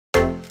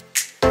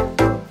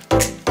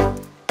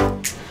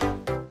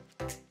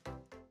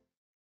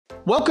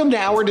Welcome to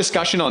our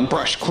discussion on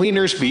brush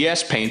cleaners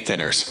vs paint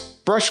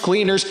thinners. Brush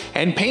cleaners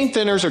and paint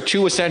thinners are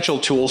two essential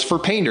tools for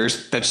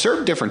painters that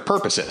serve different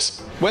purposes.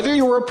 Whether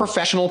you're a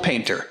professional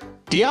painter,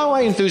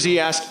 DIY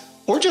enthusiast,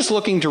 or just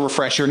looking to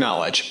refresh your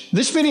knowledge,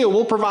 this video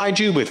will provide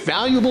you with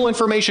valuable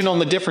information on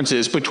the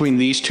differences between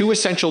these two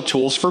essential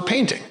tools for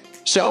painting.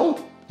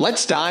 So,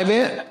 let's dive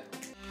in.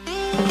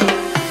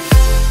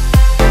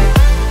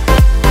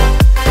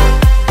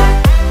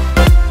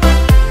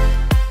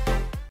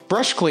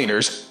 Brush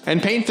cleaners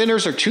and paint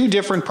thinners are two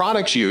different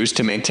products used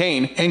to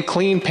maintain and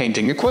clean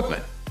painting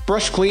equipment.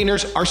 Brush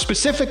cleaners are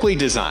specifically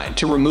designed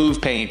to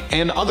remove paint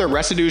and other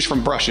residues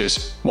from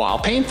brushes, while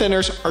paint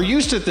thinners are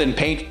used to thin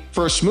paint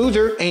for a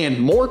smoother and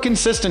more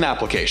consistent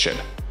application.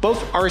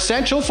 Both are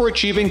essential for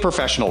achieving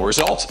professional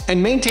results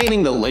and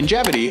maintaining the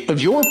longevity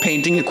of your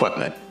painting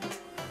equipment.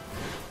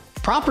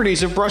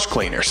 Properties of brush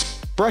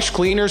cleaners. Brush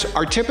cleaners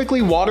are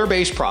typically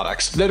water-based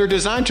products that are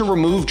designed to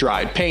remove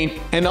dried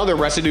paint and other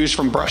residues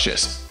from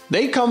brushes.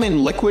 They come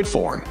in liquid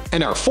form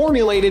and are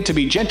formulated to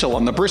be gentle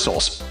on the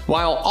bristles,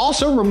 while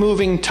also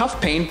removing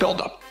tough paint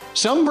buildup.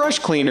 Some brush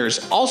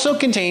cleaners also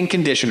contain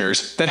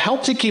conditioners that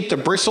help to keep the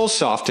bristles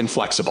soft and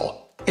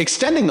flexible,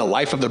 extending the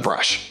life of the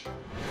brush.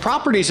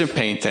 Properties of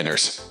paint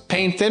thinners.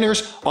 Paint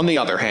thinners, on the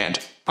other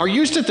hand, are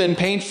used to thin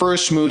paint for a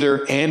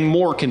smoother and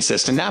more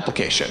consistent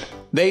application.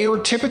 They are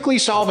typically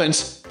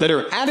solvents that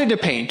are added to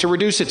paint to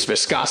reduce its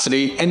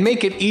viscosity and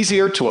make it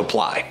easier to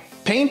apply.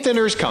 Paint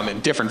thinners come in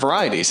different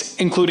varieties,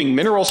 including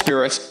mineral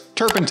spirits,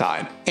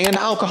 turpentine, and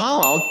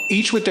alcohol,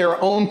 each with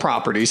their own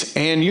properties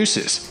and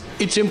uses.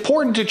 It's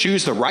important to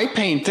choose the right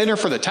paint thinner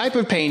for the type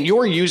of paint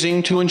you're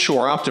using to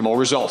ensure optimal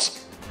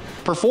results.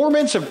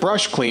 Performance of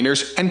brush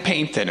cleaners and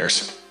paint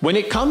thinners. When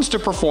it comes to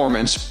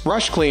performance,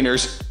 brush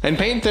cleaners and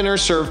paint thinners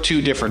serve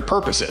two different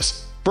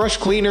purposes. Brush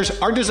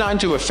cleaners are designed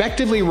to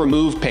effectively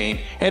remove paint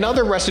and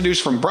other residues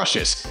from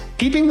brushes,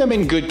 keeping them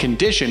in good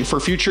condition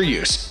for future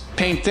use.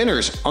 Paint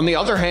thinners, on the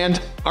other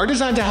hand, are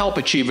designed to help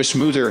achieve a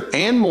smoother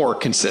and more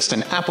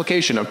consistent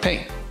application of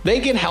paint. They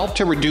can help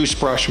to reduce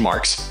brush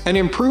marks and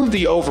improve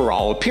the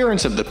overall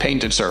appearance of the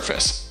painted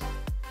surface.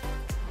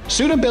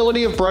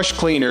 Suitability of brush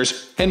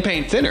cleaners and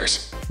paint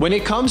thinners. When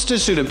it comes to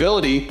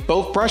suitability,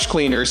 both brush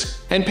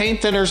cleaners and paint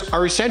thinners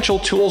are essential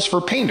tools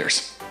for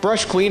painters.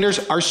 Brush cleaners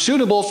are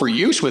suitable for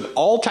use with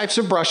all types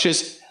of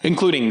brushes,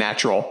 including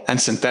natural and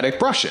synthetic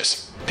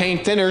brushes.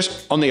 Paint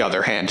thinners, on the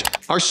other hand,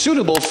 are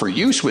suitable for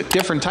use with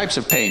different types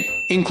of paint,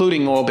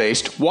 including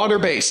oil-based,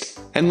 water-based,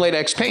 and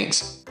latex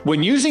paints.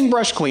 When using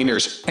brush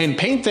cleaners and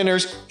paint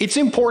thinners, it's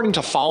important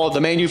to follow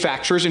the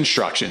manufacturer's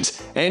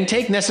instructions and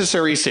take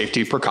necessary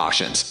safety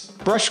precautions.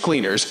 Brush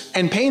cleaners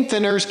and paint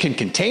thinners can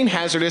contain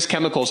hazardous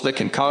chemicals that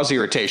can cause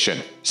irritation,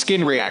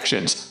 skin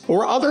reactions,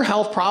 or other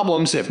health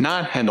problems if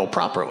not handled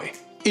properly.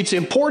 It's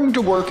important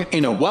to work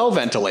in a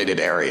well-ventilated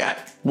area,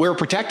 wear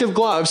protective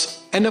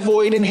gloves, and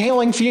avoid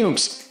inhaling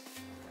fumes.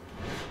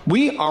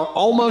 We are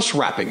almost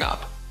wrapping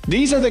up.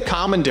 These are the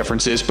common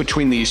differences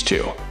between these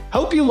two.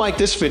 Hope you like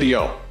this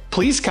video.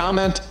 Please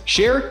comment,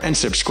 share, and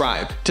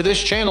subscribe to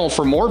this channel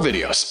for more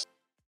videos.